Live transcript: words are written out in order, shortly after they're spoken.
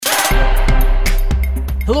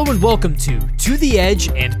Hello and welcome to the Edge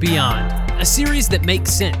and Beyond, a series that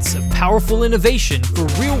makes sense of powerful innovation for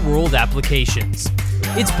real-world applications.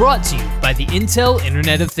 It's brought to you by the Intel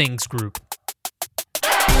Internet of Things Group.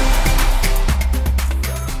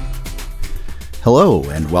 Hello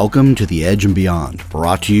and welcome to the Edge and Beyond,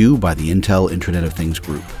 brought to you by the Intel Internet of Things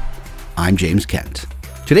Group. I'm James Kent.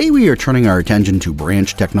 Today we are turning our attention to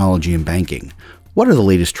branch technology and banking. What are the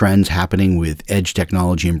latest trends happening with edge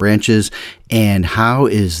technology and branches, and how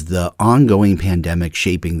is the ongoing pandemic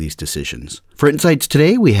shaping these decisions? For insights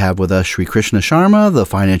today, we have with us Sri Krishna Sharma, the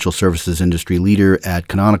financial services industry leader at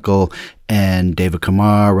Canonical, and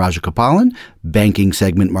Devakumar Rajagopalan, banking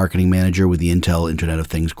segment marketing manager with the Intel Internet of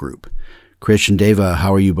Things Group. Krish and Deva,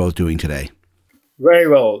 how are you both doing today? Very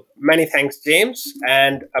well. Many thanks, James,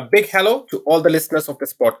 and a big hello to all the listeners of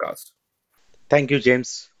this podcast. Thank you,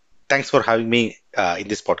 James. Thanks for having me in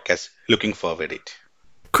this podcast. Looking forward to it.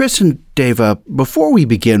 Chris and Deva, before we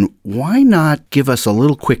begin, why not give us a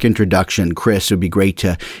little quick introduction? Chris, it would be great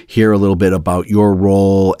to hear a little bit about your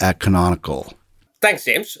role at Canonical. Thanks,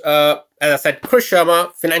 James. As I said, Krish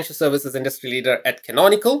Sharma, financial services industry leader at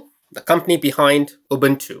Canonical, the company behind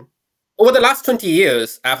Ubuntu. Over the last 20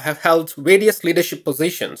 years, I have held various leadership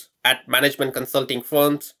positions at management consulting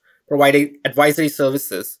firms, providing advisory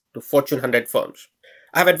services to Fortune 100 firms.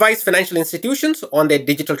 I have advised financial institutions on their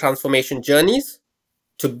digital transformation journeys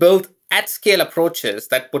to build at-scale approaches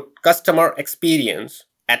that put customer experience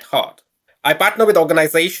at heart. I partner with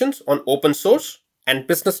organizations on open source and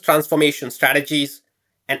business transformation strategies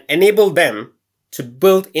and enable them to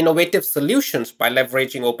build innovative solutions by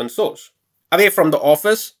leveraging open source. Away from the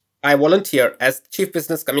office, I volunteer as Chief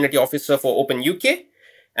Business Community Officer for Open UK,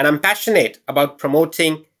 and I'm passionate about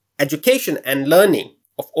promoting education and learning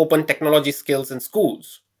of open technology skills in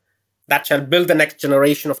schools that shall build the next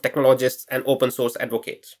generation of technologists and open source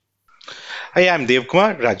advocates. I am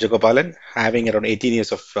Devakumar Rajagopalan, having around 18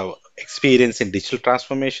 years of experience in digital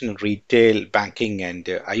transformation, retail, banking, and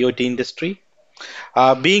IoT industry.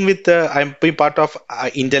 I'm being part of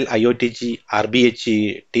Intel IoTG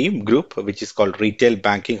RBHE team group, which is called Retail,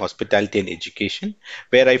 Banking, Hospitality, and Education,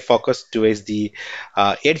 where I focus towards the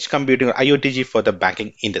edge computing or IoTG for the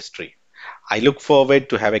banking industry. I look forward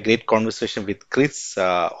to have a great conversation with Chris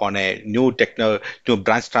on a new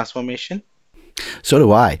branch transformation. So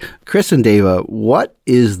do I. Chris and Deva, what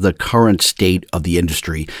is the current state of the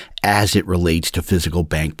industry as it relates to physical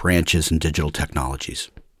bank branches and digital technologies?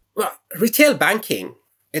 Well, retail banking,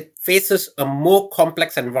 it faces a more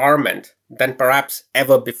complex environment than perhaps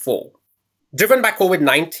ever before. Driven by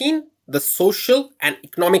COVID-19, the social and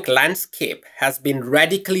economic landscape has been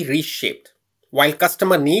radically reshaped, while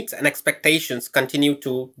customer needs and expectations continue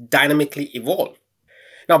to dynamically evolve.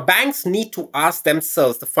 Now, banks need to ask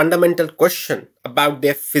themselves the fundamental question about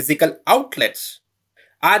their physical outlets.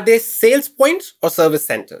 Are they sales points or service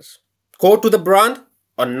centers? Core to the brand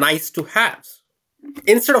or nice to haves?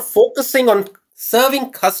 Instead of focusing on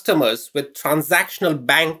serving customers with transactional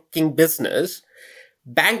banking business,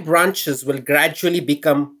 bank branches will gradually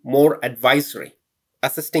become more advisory,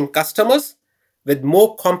 assisting customers with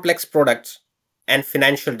more complex products and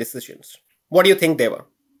financial decisions. What do you think, Deva?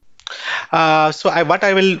 What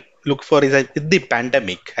I will look for is that the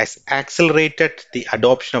pandemic has accelerated the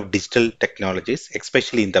adoption of digital technologies,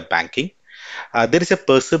 especially in the banking. There is a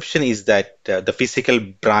perception is that the physical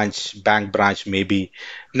bank branch may be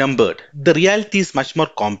numbered. The reality is much more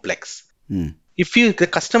complex. If the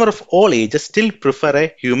customer of all ages still prefer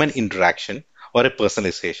a human interaction or a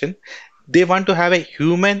personalization, they want to have a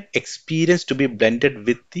human experience to be blended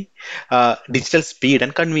with the digital speed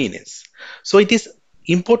and convenience. So it is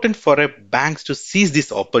important for a banks to seize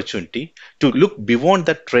this opportunity to look beyond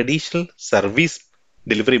the traditional service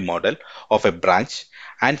delivery model of a branch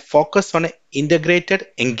and focus on an integrated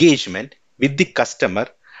engagement with the customer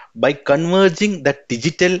by converging the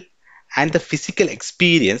digital and the physical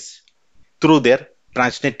experience through their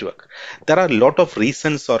branch network. There are a lot of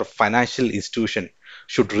reasons or financial institutions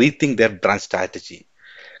should rethink their brand strategy.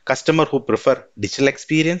 Customer who prefer digital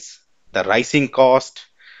experience, the rising cost,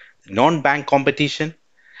 non-bank competition,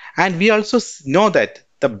 and we also know that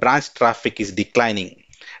the branch traffic is declining.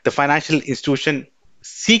 The financial institution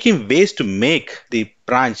seeking ways to make the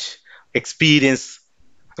branch experience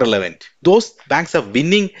relevant. Those banks are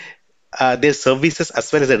winning their services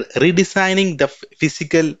as well as redesigning the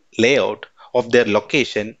physical layout of their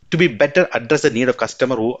location to be better address the need of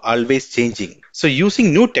customer who are always changing. So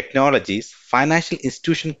using new technologies, financial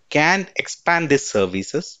institution can expand their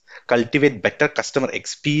services, cultivate better customer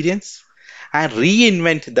experience, and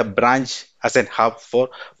reinvent the branch as a hub for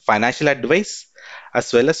financial advice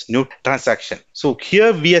as well as new transaction. So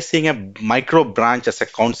here we are seeing a micro branch as a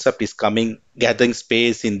concept is coming, gathering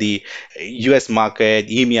space in the US market,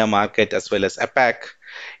 EMEA market, as well as APAC.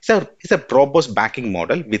 It's a robust banking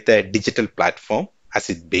model with a digital platform as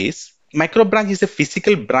its base. Micro branch is a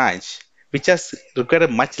physical branch which has required a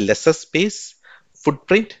much lesser space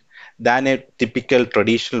footprint than a typical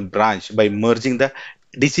traditional branch by merging the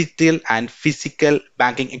digital and physical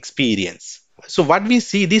banking experience. So what we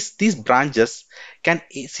see, these branches can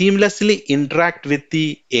seamlessly interact with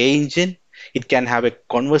the AI engine. It can have a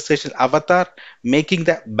conversational avatar, making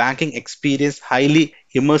the banking experience highly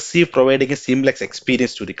immersive, providing a seamless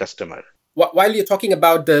experience to the customer. While you're talking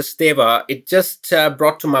about this, Deva, it just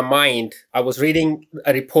brought to my mind, I was reading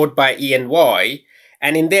a report by EY,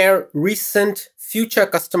 and in their recent Future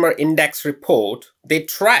Customer Index report, they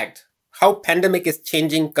tracked how pandemic is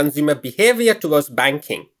changing consumer behavior towards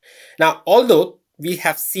banking. Now, although we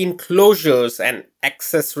have seen closures and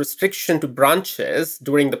access restriction to branches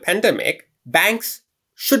during the pandemic, banks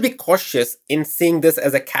should be cautious in seeing this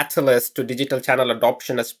as a catalyst to digital channel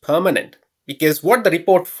adoption as permanent. Because what the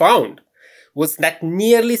report found was that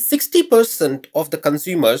nearly 60% of the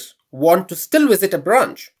consumers want to still visit a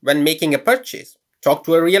branch when making a purchase, talk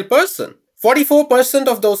to a real person. 44%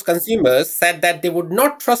 of those consumers said that they would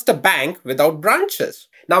not trust a bank without branches.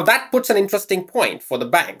 Now that puts an interesting point for the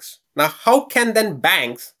banks. Now, how can then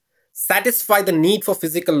banks satisfy the need for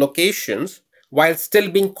physical locations while still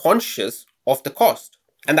being conscious of the cost?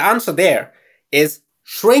 And the answer there is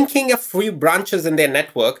shrinking a few branches in their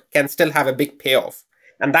network can still have a big payoff.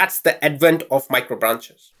 And that's the advent of micro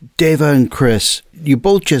branches. Deva and Chris, you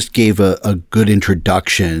both just gave a good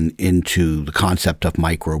introduction into the concept of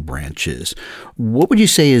micro branches. What would you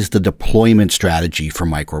say is the deployment strategy for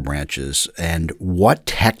micro branches, and what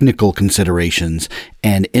technical considerations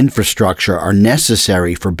and infrastructure are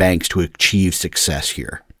necessary for banks to achieve success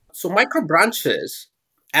here? So micro branches,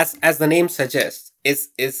 as the name suggests,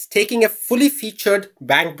 is taking a fully featured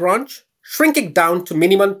bank branch, shrinking down to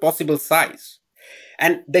minimum possible size.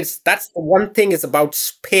 And that's the one thing is about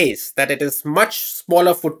space, that it is much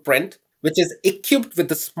smaller footprint, which is equipped with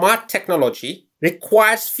the smart technology,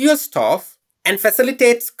 requires fewer staff, and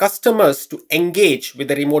facilitates customers to engage with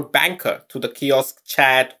the remote banker through the kiosk,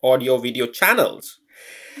 chat, audio, video channels.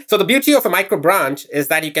 So the beauty of a micro branch is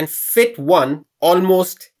that you can fit one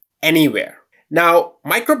almost anywhere. Now,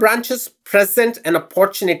 micro branches present an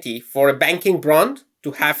opportunity for a banking brand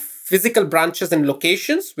to have physical branches in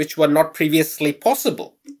locations which were not previously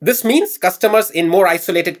possible. This means customers in more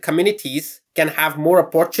isolated communities can have more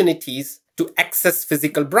opportunities to access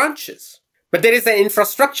physical branches. But there is an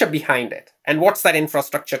infrastructure behind it. And what's that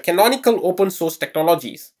infrastructure? Canonical open source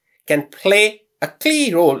technologies can play a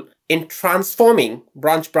key role in transforming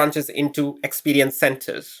branches into experience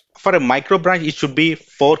centers. For a micro branch, it should be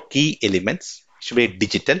 4 key elements. It should be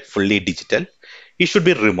digital, fully digital. It should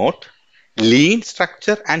be remote, lean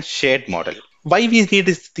structure, and shared model. Why we need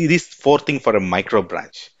these 4 things for a micro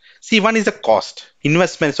branch? See, one is the cost.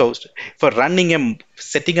 Investments for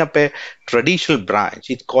setting up a traditional branch,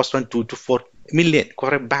 it costs around 2 to 4 million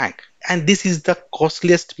for a bank. And this is the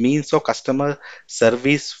costliest means of customer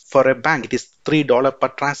service for a bank. It is $3 per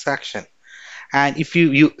transaction. And if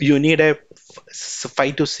you need a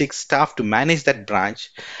 5 to 6 staff to manage that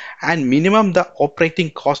branch, and minimum the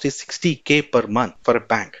operating cost is 60K per month for a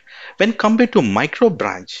bank. When compared to micro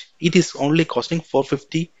branch, it is only costing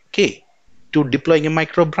 450K to deploying a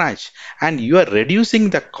micro branch, and you are reducing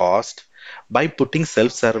the cost by putting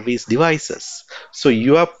self-service devices. So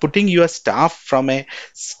you are putting your staff from a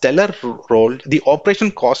stellar role. The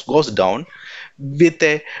operation cost goes down with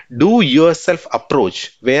a do-yourself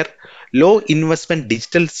approach where low investment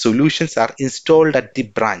digital solutions are installed at the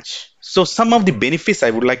branch. So some of the benefits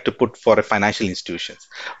I would like to put for a financial institutions.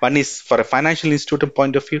 One is for a financial institution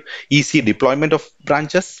point of view, easy deployment of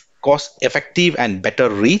branches, cost effective and better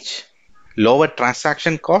reach, lower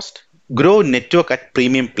transaction cost, grow network at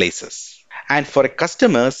premium places. And for a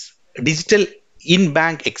customers, digital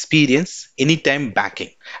in-bank experience, anytime banking,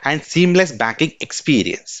 and seamless banking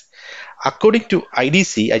experience. According to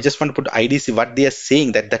IDC, I just want to put IDC, what they are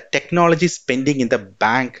saying that the technology spending in the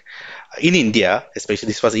bank in India, especially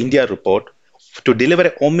this was India report, to deliver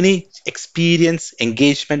an omni experience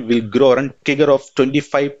engagement will grow around figure of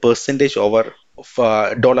 25% over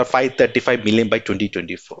 $535 million by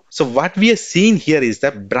 2024. So what we are seeing here is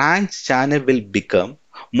that branch channel will become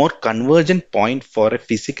more convergent point for a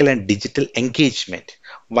physical and digital engagement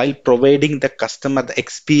while providing the customer the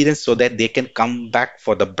experience so that they can come back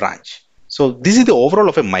for the branch. So this is the overall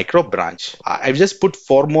of a micro branch. I've just put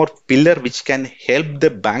four more pillar which can help the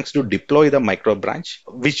banks to deploy the micro branch,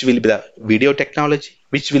 which will be the video technology,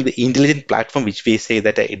 which will be the intelligent platform, which we say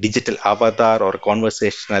that a digital avatar or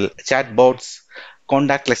conversational chatbots,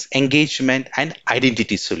 contactless engagement, and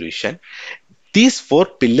identity solution. These four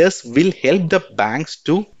pillars will help the banks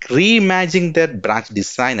to reimagine their branch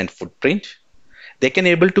design and footprint. They can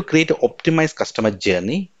able to create an optimized customer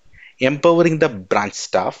journey, empowering the branch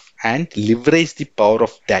staff and leverage the power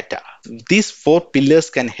of data. These four pillars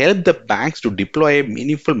can help the banks to deploy a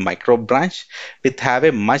meaningful micro branch with have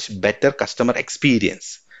a much better customer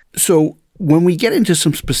experience. So when we get into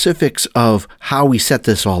some specifics of how we set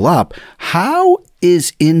this all up, how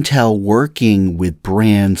is Intel working with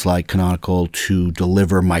brands like Canonical to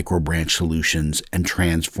deliver micro branch solutions and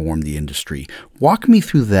transform the industry? Walk me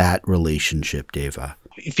through that relationship, Deva.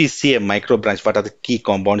 If we see a micro branch, what are the key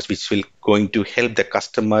components which will going to help the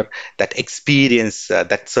customer that experience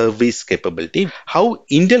that service capability? How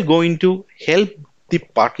Intel going to help the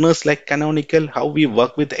partners like Canonical, how we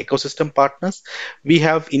work with the ecosystem partners. We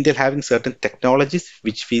have Intel having certain technologies,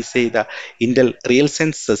 which we say the Intel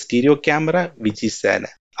RealSense stereo camera, which is an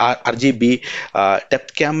RGB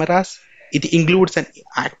depth cameras. It includes an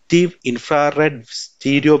active infrared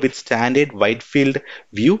stereo with standard wide field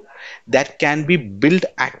view that can be built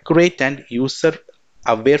accurate and user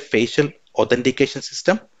aware facial authentication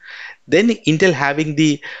system. Then Intel having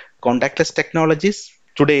the contactless technologies.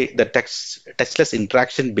 Today, the touchless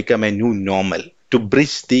interaction become a new normal to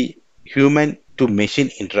bridge the human to machine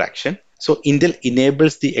interaction. So Intel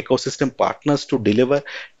enables the ecosystem partners to deliver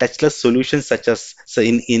touchless solutions such as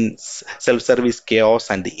in self-service kiosk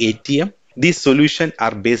and the ATM. These solutions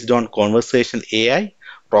are based on conversational AI,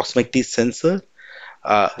 proximity sensor,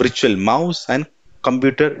 virtual mouse, and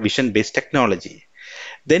computer vision based technology.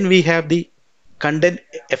 Then we have the content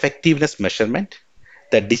effectiveness measurement.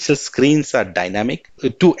 The digital screens are dynamic.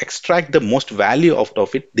 To extract the most value out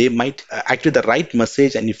of it, they might actually the right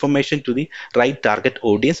message and information to the right target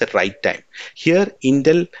audience at right time. Here,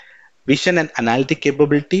 Intel vision and analytic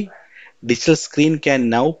capability, digital screen can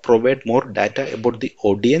now provide more data about the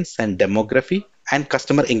audience and demography and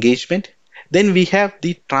customer engagement. Then we have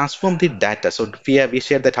the transform the data. So we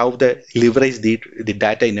shared that how the leverage the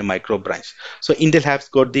data in a micro branch. So Intel has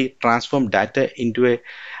got the transform data into a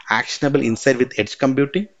actionable insight with edge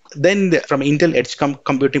computing. Then from Intel edge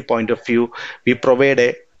computing point of view, we provide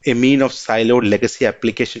a mean of siloed legacy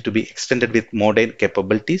application to be extended with modern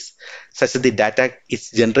capabilities, such that the data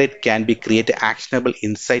is generated can be created actionable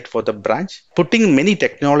insight for the branch. Putting many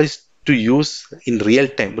technologies to use in real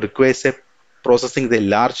time requires a processing the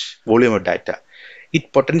large volume of data.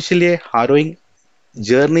 It potentially a harrowing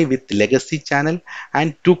journey with legacy channel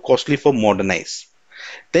and too costly for modernize.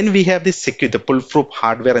 Then we have the pull-through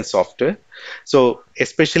hardware and software. So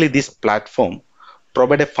especially this platform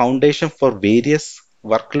provide a foundation for various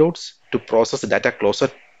workloads to process data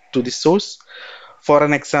closer to the source. For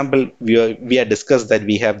an example, we have discussed that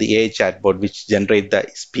we have the AI chatbot which generate the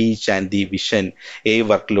speech and the vision AI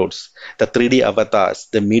workloads, the 3D avatars,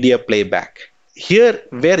 the media playback. Here,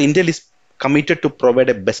 where Intel is committed to provide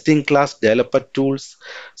a best-in-class developer tools,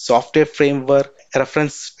 software framework,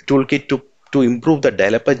 reference toolkit to improve the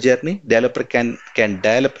developer journey. Developer can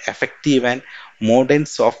develop effective and modern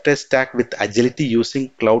software stack with agility using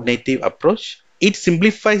cloud-native approach. It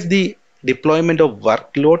simplifies the deployment of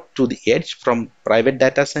workload to the edge from private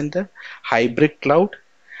data center, hybrid cloud,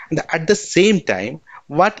 and at the same time,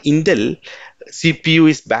 what Intel CPU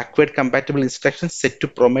is backward compatible instructions set to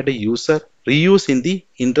promote a user reuse in the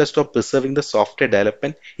interest of preserving the software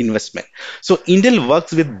development investment. So Intel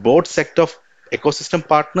works with both set of ecosystem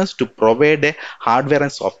partners to provide a hardware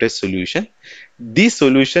and software solution. These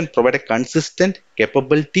solutions provide a consistent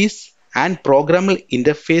capabilities and programmable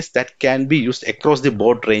interface that can be used across the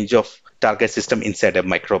broad range of target system inside a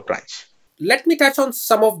micro branch. Let me touch on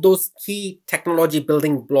some of those key technology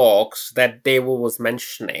building blocks that Deva was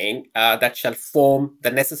mentioning that shall form the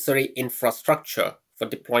necessary infrastructure for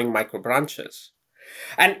deploying micro branches.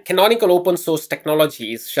 And canonical open source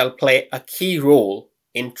technologies shall play a key role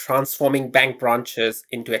in transforming bank branches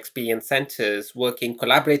into experience centers, working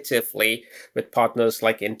collaboratively with partners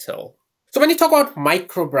like Intel. So when you talk about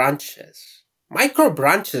micro branches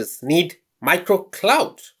need micro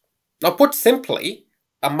cloud. Now put simply,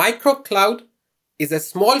 a micro cloud is a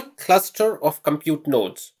small cluster of compute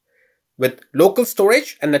nodes with local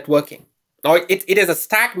storage and networking. Now it is a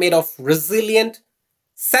stack made of resilient,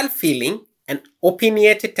 self-healing and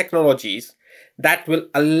opinionated technologies that will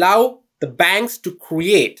allow the banks to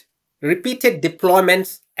create repeated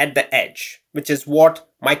deployments at the edge, which is what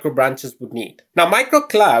microbranches would need. Now,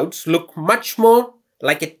 microclouds look much more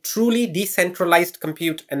like a truly decentralized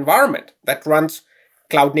compute environment that runs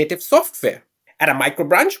cloud-native software at a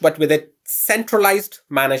microbranch, but with a centralized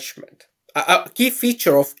management. A key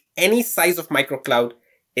feature of any size of microcloud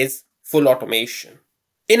is full automation.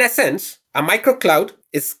 In essence, a microcloud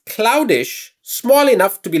is cloudish, small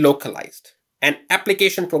enough to be localized, and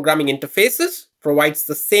application programming interfaces provides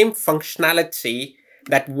the same functionality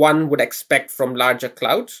that one would expect from larger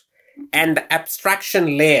clouds, and the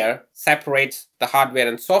abstraction layer separates the hardware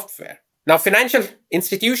and software. Now, financial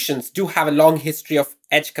institutions do have a long history of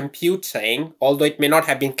edge computing, although it may not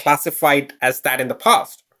have been classified as that in the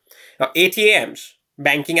past. Now, ATMs,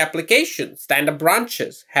 banking applications, stand-up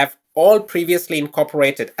branches have all previously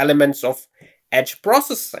incorporated elements of edge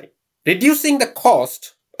processing. Reducing the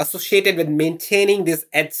cost associated with maintaining this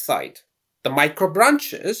edge site, the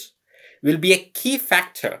microbranches will be a key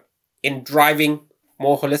factor in driving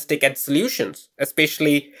more holistic edge solutions,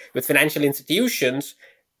 especially with financial institutions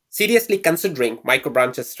seriously considering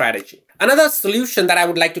microbranches strategy. Another solution that I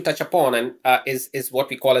would like to touch upon is what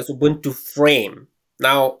we call as Ubuntu Frame.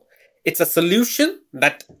 Now, it's a solution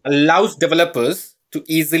that allows developers to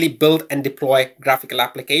easily build and deploy graphical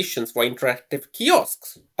applications for interactive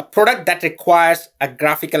kiosks, a product that requires a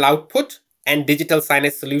graphical output and digital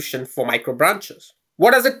signage solution for microbranches.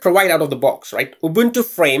 What does it provide out of the box, right? Ubuntu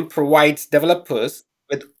Frame provides developers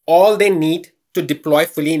with all they need to deploy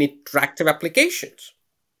fully interactive applications.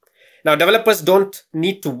 Now, developers don't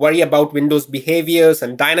need to worry about Windows behaviors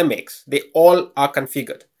and dynamics. They all are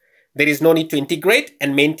configured. There is no need to integrate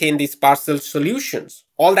and maintain these parcel solutions.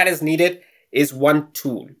 All that is needed is one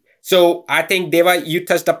tool. So I think, Deva, you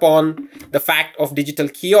touched upon the fact of digital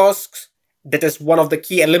kiosks. That is one of the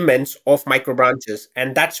key elements of microbranches.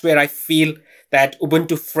 And that's where I feel that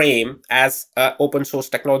Ubuntu Frame as an open source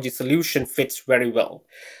technology solution fits very well.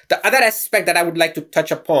 The other aspect that I would like to touch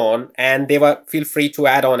upon, and Deva, feel free to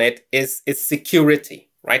add on it, is security,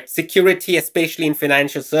 right? Security, especially in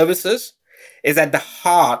financial services, is at the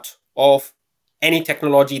heart of any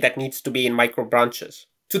technology that needs to be in microbranches.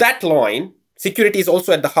 To that line, security is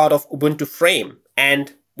also at the heart of Ubuntu Frame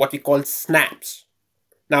and what we call snaps.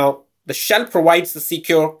 Now, the shell provides the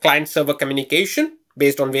secure client-server communication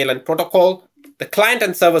based on Wayland protocol. The client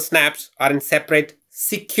and server snaps are in separate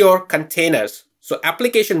secure containers, so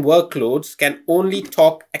application workloads can only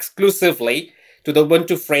talk exclusively to the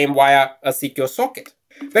Ubuntu Frame via a secure socket.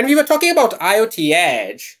 When we were talking about IoT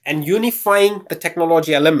Edge and unifying the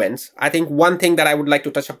technology elements, I think one thing that I would like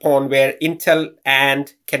to touch upon where Intel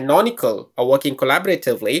and Canonical are working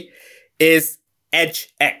collaboratively is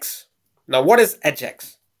EdgeX. Now, what is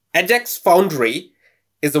EdgeX? EdgeX Foundry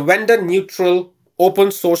is a vendor-neutral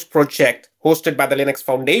open source project hosted by the Linux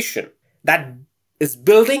Foundation that is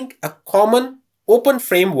building a common open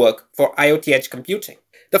framework for IoT edge computing.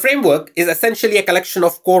 The framework is essentially a collection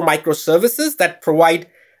of core microservices that provide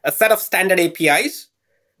a set of standard APIs,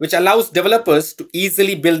 which allows developers to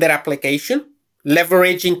easily build their application,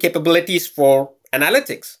 leveraging capabilities for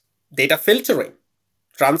analytics, data filtering,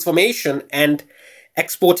 transformation, and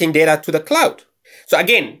exporting data to the cloud. So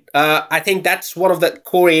again, I think that's one of the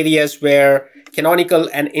core areas where Canonical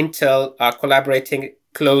and Intel are collaborating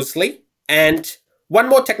closely. And one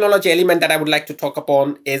more technology element that I would like to talk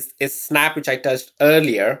upon is Snap, which I touched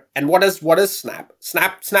earlier. And what is Snap?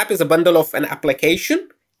 Snap is a bundle of an application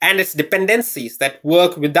and its dependencies that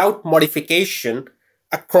work without modification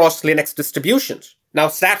across Linux distributions. Now,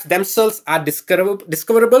 snaps themselves are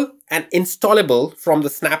discoverable and installable from the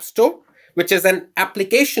Snap Store, which is an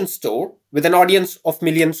application store with an audience of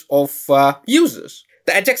millions of users.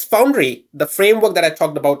 The EdgeX Foundry, the framework that I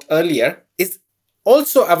talked about earlier, is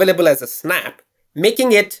also available as a snap,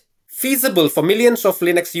 making it feasible for millions of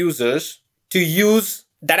Linux users to use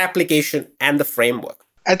that application and the framework.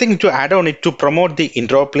 I think to add on it, to promote the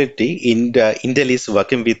interoperability, Intel is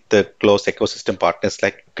working with the close ecosystem partners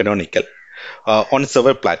like Canonical on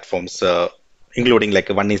several platforms, including like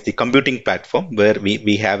one is the computing platform where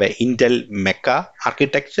we have a Intel Mecha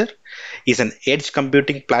architecture. Is an edge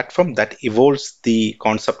computing platform that evolves the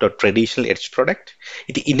concept of traditional edge product.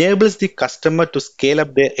 It enables the customer to scale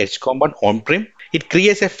up their edge component on-prem. It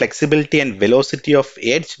creates a flexibility and velocity of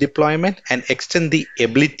edge deployment and extend the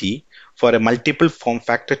ability for a multiple form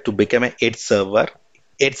factor to become an edge server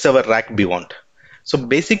rack beyond. So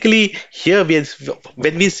basically here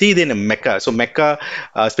when we see the Mecha, so Mecha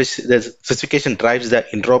the specification drives the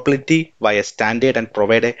interoperability via standard and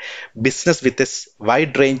provide a business with a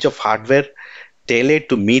wide range of hardware tailored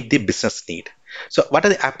to meet the business need. So what are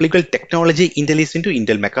the applicable technology Intel is into?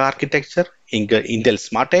 Intel Mecha architecture, Intel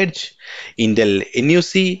Smart Edge, Intel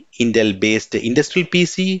NUC, Intel based industrial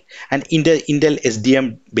PC, and Intel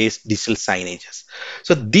SDM based digital signages.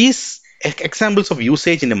 So these examples of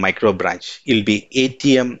usage in a micro branch will be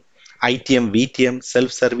ATM, ITM, VTM,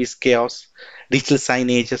 self-service chaos, digital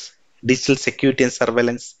signages, digital security and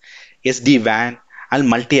surveillance, SD-WAN, and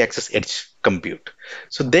multi-access edge compute.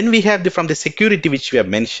 So then we have from the security which we have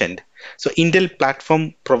mentioned. So Intel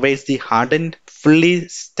platform provides the hardened, fully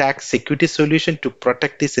stacked security solution to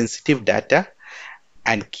protect the sensitive data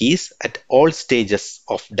and keys at all stages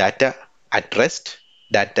of data at rest,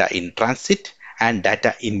 data in transit, and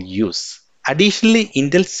data in use. Additionally,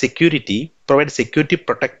 Intel security provides security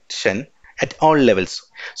protection at all levels.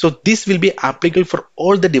 So this will be applicable for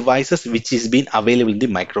all the devices which is being available in the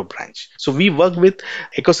micro branch. So we work with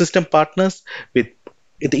ecosystem partners with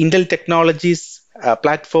Intel technologies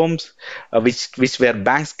platforms which where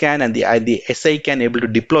banks can and the SI can able to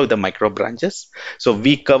deploy the micro branches. So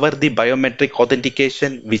we cover the biometric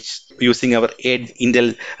authentication which using our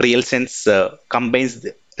Intel RealSense combines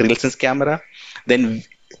the RealSense camera. Then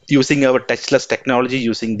using our touchless technology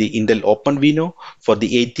using the Intel OpenVINO for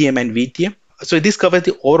the ATM and VTM. So this covers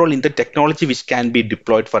the overall Intel technology which can be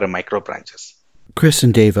deployed for a micro branches. Chris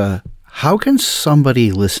and Deva, how can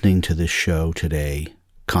somebody listening to this show today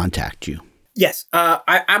contact you? Yes,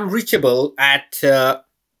 I'm reachable at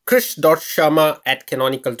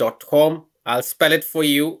krish.sharma@canonical.com. I'll spell it for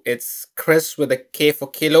you. It's Chris with a K for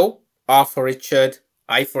kilo, R for Richard,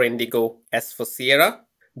 I for Indigo, S for Sierra,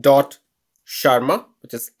 .Sharma,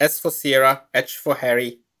 which is S for Sierra, H for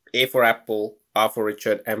Harry, A for Apple, R for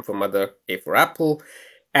Richard, M for Mother, A for Apple,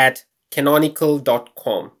 at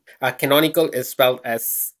canonical.com. Canonical is spelled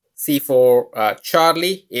as C for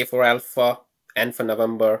Charlie, A for Alpha, N for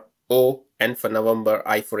November, O, N for November,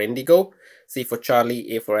 I for Indigo, C for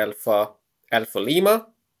Charlie, A for Alpha, L for Lima,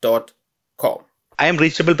 .com. I am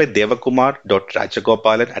reachable by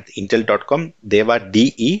devakumar.rajagopalan at intel.com. Deva,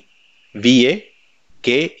 DEVAKUMAR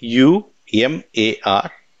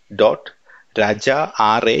dot Raja,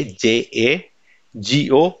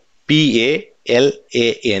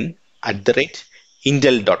 RAJAGOPALAN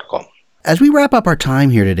 @intel.com. As we wrap up our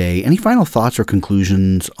time here today, any final thoughts or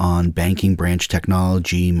conclusions on banking branch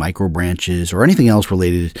technology, micro branches, or anything else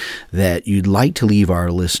related that you'd like to leave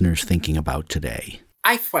our listeners thinking about today?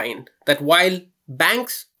 I find that while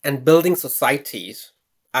banks and building societies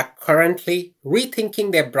are currently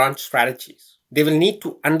rethinking their branch strategies, they will need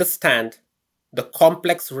to understand the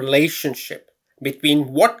complex relationship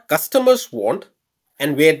between what customers want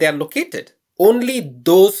and where they are located. Only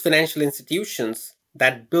those financial institutions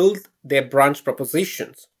that build their branch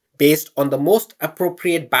propositions based on the most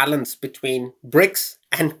appropriate balance between bricks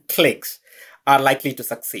and clicks are likely to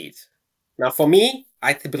succeed. Now, for me,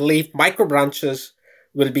 I believe micro branches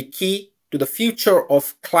will be key to the future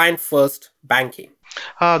of client-first banking.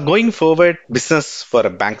 Going forward, business for a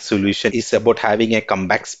bank solution is about having a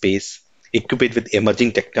comeback space, equipped with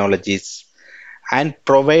emerging technologies, and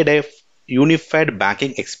provide a unified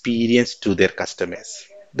banking experience to their customers.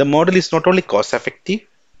 The model is not only cost effective,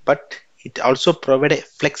 but it also provides a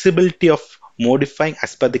flexibility of modifying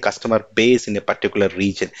as per the customer base in a particular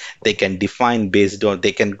region. They can define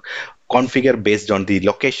they can configure based on the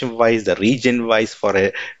location wise, the region wise for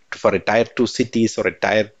a tier 2 cities or a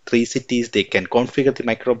tier 3 cities. They can configure the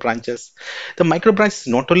micro branches. The micro branches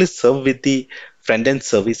not only serve with the front end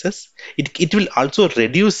services, it will also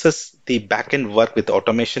reduces the back end work with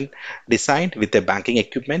automation designed with the banking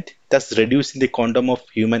equipment, thus reducing the quantum of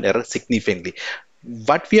human error significantly.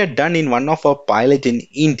 What we have done in one of our pilot in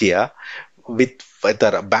India with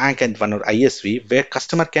a bank and one or ISV, where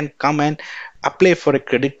customer can come and apply for a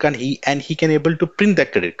credit card, he can able to print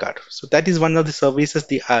that credit card. So that is one of the services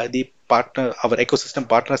our ecosystem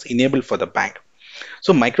partners enable for the bank.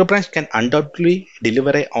 So micro branch can undoubtedly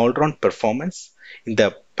deliver a all-round performance in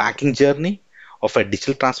the banking journey of a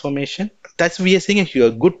digital transformation. That's we are seeing a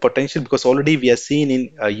good potential, because already we are seeing in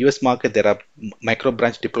US market there are micro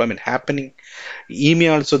branch deployment happening.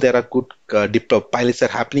 EMEA also there are good pilots are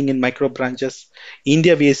happening in micro branches.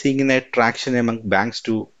 India we are seeing in a traction among banks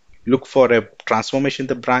to look for a transformation in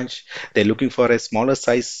the branch. They're looking for a smaller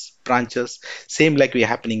size branches, same like we are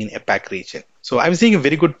happening in APAC region. So I'm seeing a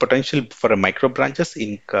very good potential for a micro branches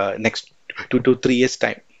in next 2 to 3 years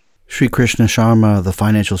time. Sri Krishna Sharma, the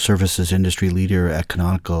financial services industry leader at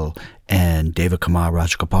Canonical, and Devakumar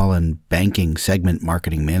Rajagopalan, banking segment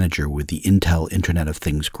marketing manager with the Intel Internet of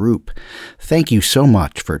Things Group. Thank you so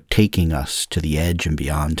much for taking us to the edge and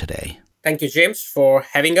beyond today. Thank you, James, for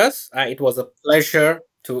having us. It was a pleasure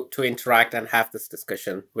to interact and have this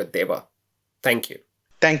discussion with Deva. Thank you.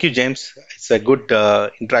 Thank you, James. It's a good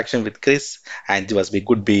interaction with Chris, and it was a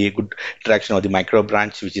good interaction of the micro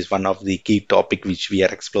branch, which is one of the key topic which we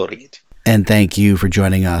are exploring it. And thank you for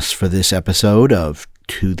joining us for this episode of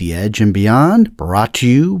To the Edge and Beyond, brought to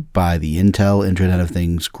you by the Intel Internet of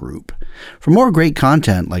Things Group. For more great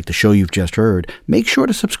content like the show you've just heard, make sure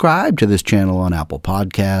to subscribe to this channel on Apple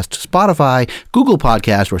Podcasts, Spotify, Google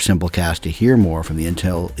Podcasts, or Simplecast to hear more from the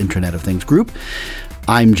Intel Internet of Things Group.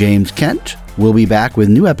 I'm James Kent. We'll be back with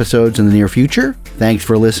new episodes in the near future. Thanks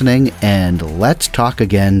for listening, and let's talk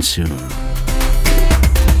again soon.